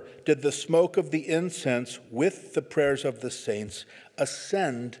 4, did the smoke of the incense with the prayers of the saints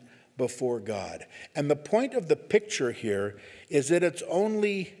ascend before God. And the point of the picture here is that it's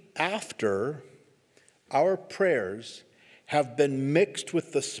only after our prayers have been mixed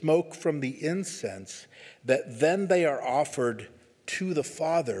with the smoke from the incense that then they are offered to the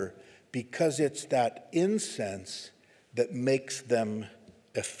Father, because it's that incense that makes them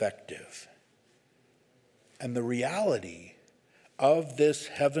effective. And the reality of this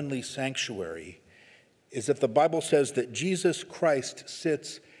heavenly sanctuary is that the Bible says that Jesus Christ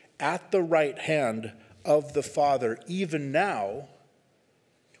sits at the right hand of the Father even now,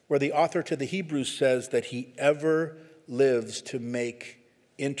 where the author to the Hebrews says that he ever lives to make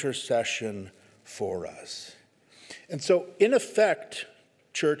intercession for us. And so, in effect,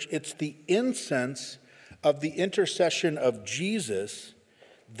 church, it's the incense of the intercession of Jesus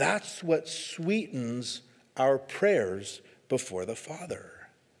that's what sweetens our prayers before the Father.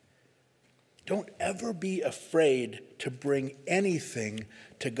 Don't ever be afraid to bring anything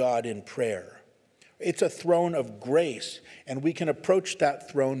to God in prayer. It's a throne of grace, and we can approach that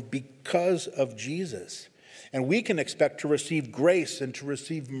throne because of Jesus. And we can expect to receive grace and to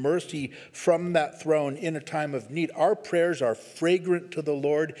receive mercy from that throne in a time of need. Our prayers are fragrant to the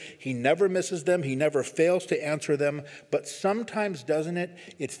Lord. He never misses them. He never fails to answer them. But sometimes, doesn't it?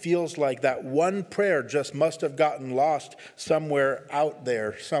 It feels like that one prayer just must have gotten lost somewhere out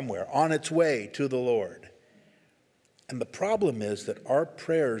there, somewhere, on its way to the Lord. And the problem is that our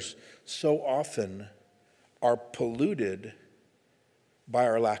prayers so often are polluted by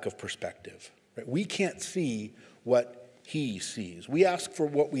our lack of perspective. Right? We can't see what he sees. We ask for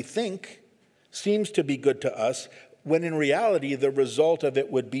what we think seems to be good to us, when in reality the result of it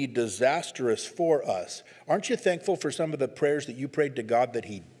would be disastrous for us. Aren't you thankful for some of the prayers that you prayed to God that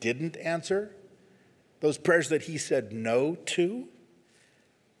he didn't answer? Those prayers that he said no to?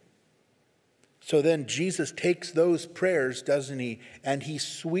 So then Jesus takes those prayers, doesn't he, and he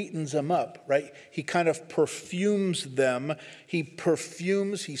sweetens them up, right? He kind of perfumes them. He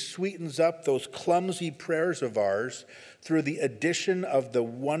sweetens up those clumsy prayers of ours through the addition of the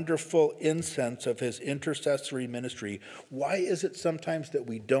wonderful incense of his intercessory ministry. Why is it sometimes that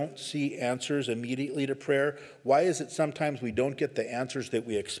we don't see answers immediately to prayer? Why is it sometimes we don't get the answers that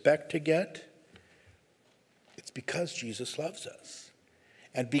we expect to get? It's because Jesus loves us.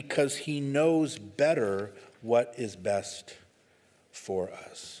 And because he knows better what is best for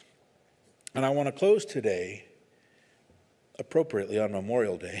us. And I want to close today, appropriately on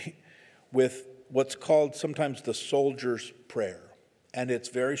Memorial Day, with what's called sometimes the soldier's prayer. And it's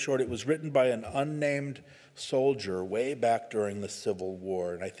very short. It was written by an unnamed soldier way back during the Civil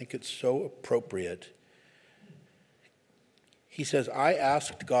War. And I think it's so appropriate. He says, I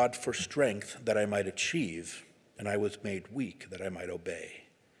asked God for strength that I might achieve, and I was made weak that I might obey.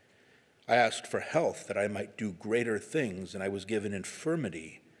 I asked for health that I might do greater things, and I was given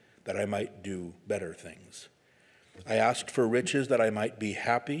infirmity that I might do better things. I asked for riches that I might be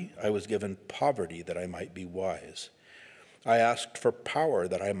happy. I was given poverty that I might be wise. I asked for power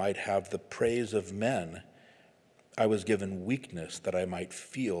that I might have the praise of men. I was given weakness that I might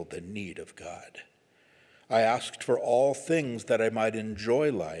feel the need of God. I asked for all things that I might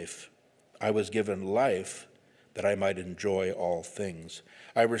enjoy life. I was given life that I might enjoy all things.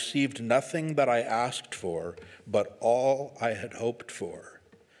 I received nothing that I asked for, but all I had hoped for.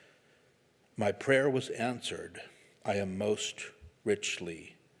 My prayer was answered. I am most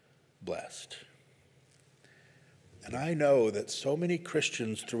richly blessed. And I know that so many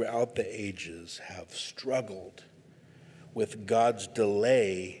Christians throughout the ages have struggled with God's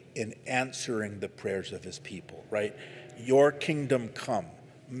delay in answering the prayers of his people, right? Your kingdom come,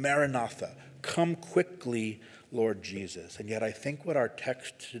 Maranatha, come quickly, Lord Jesus. And yet I think what our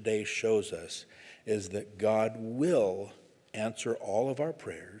text today shows us is that God will answer all of our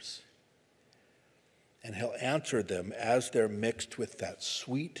prayers, and he'll answer them as they're mixed with that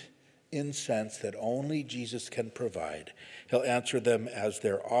sweet incense that only Jesus can provide. He'll answer them as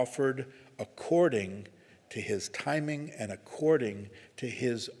they're offered according to his timing and according to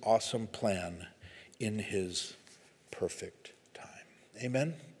his awesome plan in his perfect time.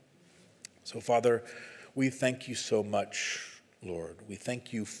 Amen? So, Father, we thank you so much, Lord. We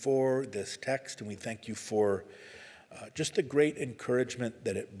thank you for this text, and we thank you for just the great encouragement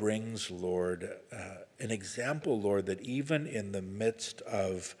that it brings, Lord. An example, Lord, that even in the midst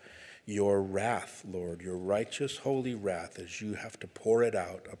of your wrath, Lord, your righteous, holy wrath, as you have to pour it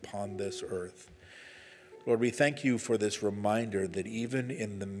out upon this earth, Lord, we thank you for this reminder that even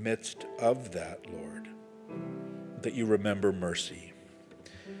in the midst of that, Lord, that you remember mercy.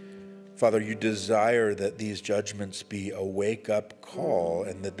 Father, you desire that these judgments be a wake-up call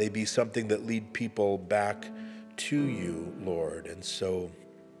and that they be something that lead people back to you, Lord. And so,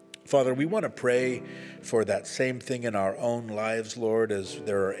 Father, we want to pray for that same thing in our own lives, Lord, as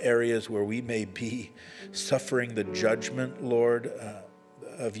there are areas where we may be suffering the judgment, Lord,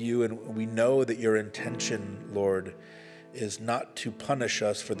 of you. And we know that your intention, Lord, is not to punish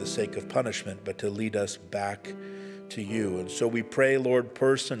us for the sake of punishment, but to lead us back to you. And so we pray, Lord,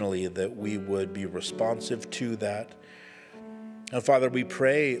 personally that we would be responsive to that. And Father, we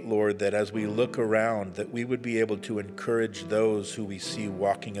pray, Lord, that as we look around, that we would be able to encourage those who we see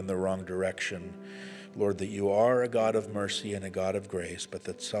walking in the wrong direction. Lord, that you are a God of mercy and a God of grace, but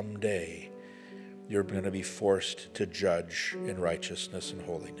that someday you're going to be forced to judge in righteousness and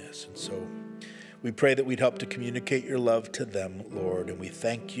holiness. And so we pray that we'd help to communicate your love to them, Lord, and we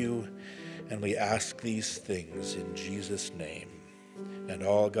thank you and we ask these things in Jesus' name. And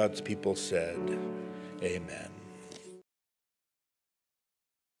all God's people said, amen.